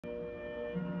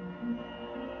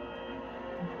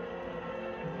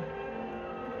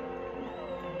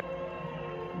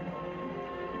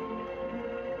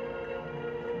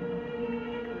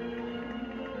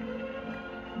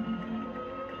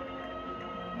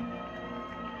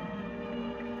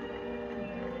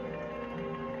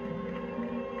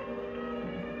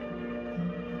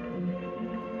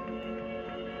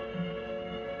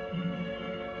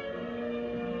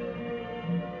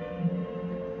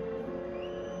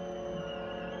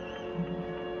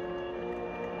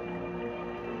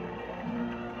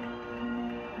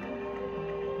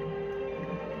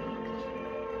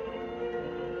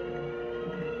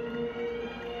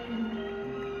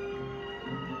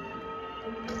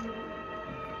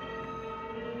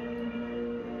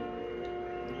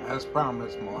As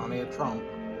promised, Melania Trump.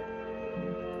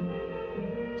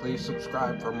 Please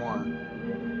subscribe for more.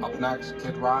 Up next,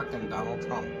 Kid Rock and Donald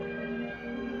Trump.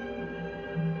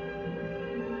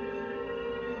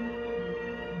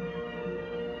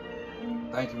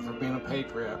 Thank you for being a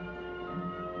patriot.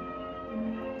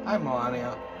 Hi,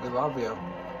 Melania. We love you.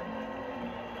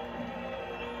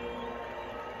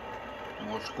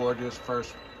 Most gorgeous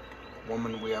first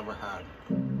woman we ever had.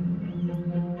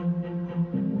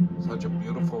 Such a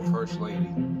beautiful first lady.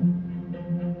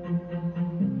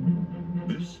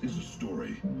 This is a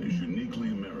story as uniquely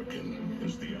American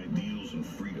as the ideals and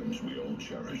freedoms we all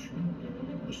cherish.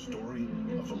 A story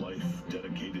of a life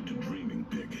dedicated to dreaming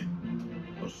big.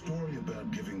 A story about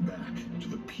giving back to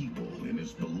the people in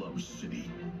his beloved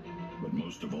city. But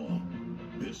most of all,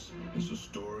 this is a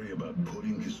story about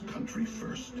putting his country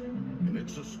first. And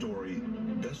it's a story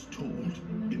best told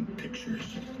in pictures.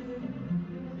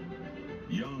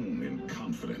 Young and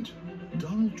confident,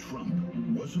 Donald Trump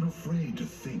wasn't afraid to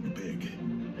think big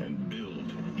and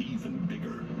build even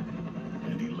bigger.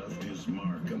 And he left his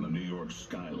mark on the New York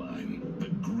skyline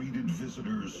that greeted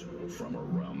visitors from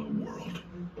around the world.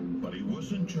 But he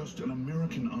wasn't just an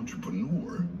American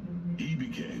entrepreneur. He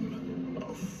became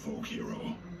a folk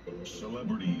hero.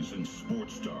 Celebrities and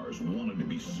sports stars wanted to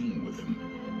be seen with him.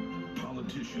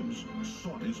 Politicians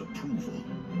sought his approval.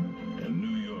 And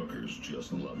New Yorkers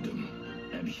just loved him.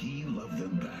 And he loved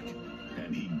them back.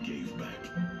 And he gave back.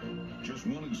 Just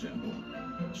one example,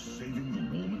 saving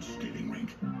the Woolman skating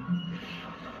rink.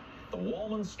 The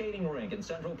Woolman skating rink in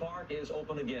Central Park is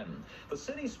open again. The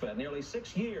city spent nearly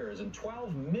 6 years and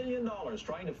 $12 million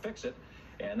trying to fix it.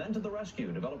 And then to the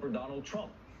rescue, developer Donald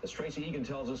Trump. As Tracy Egan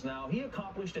tells us now, he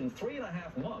accomplished in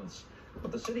 3.5 months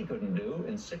what the city couldn't do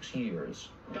in 6 years.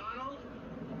 Donald,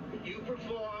 you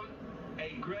performed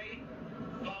a great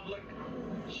public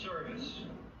service.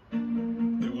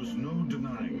 There was no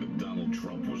denying that Donald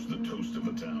Trump was the toast of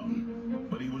the town.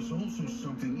 But he was also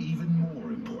something even more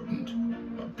important,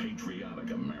 a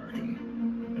patriotic American.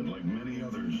 And like many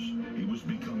others, he was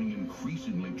becoming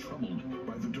increasingly troubled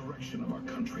by the direction of our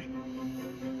country.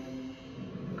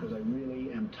 Because I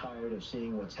really am tired of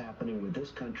seeing what's happening with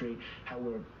this country, how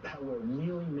we're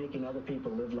really making other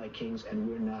people live like kings, and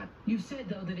we're not. You've said,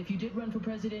 though, that if you did run for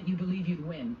president, you believe you'd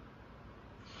win.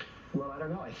 Well, I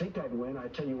don't know. I think I'd win. I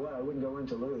tell you what, I wouldn't go in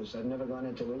to lose. I've never gone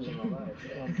into losing my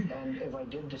life. And if I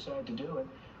did decide to do it,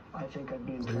 I think I'd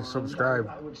be in. Please subscribe,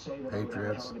 I would say that I would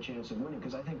have a hell of a chance of winning,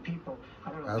 because I think people,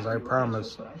 I don't know. As I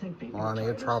promised,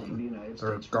 Melania Trump,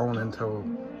 they're going into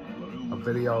a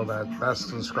video that best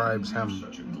describes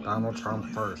him, Donald Trump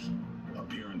first.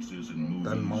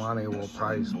 Then Melania will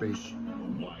probably speak.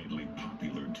 A widely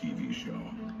popular TV show.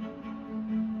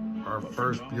 Our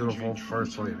first beautiful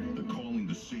first lady. The calling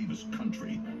to save his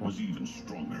country was even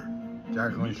stronger.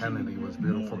 Jacqueline Kennedy was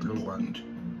beautiful too,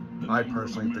 but I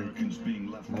personally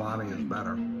think Melania is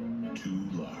better. Too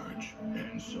large.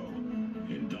 And so,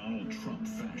 in Donald Trump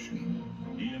fashion,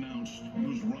 he announced he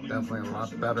was running Definitely a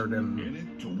lot better than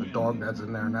the dog that's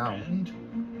in there now. And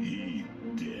he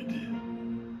did.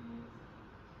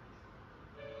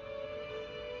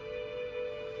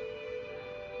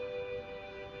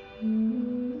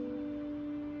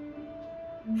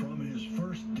 From his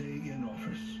first day in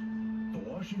office, the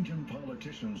Washington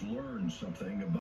politicians learned something about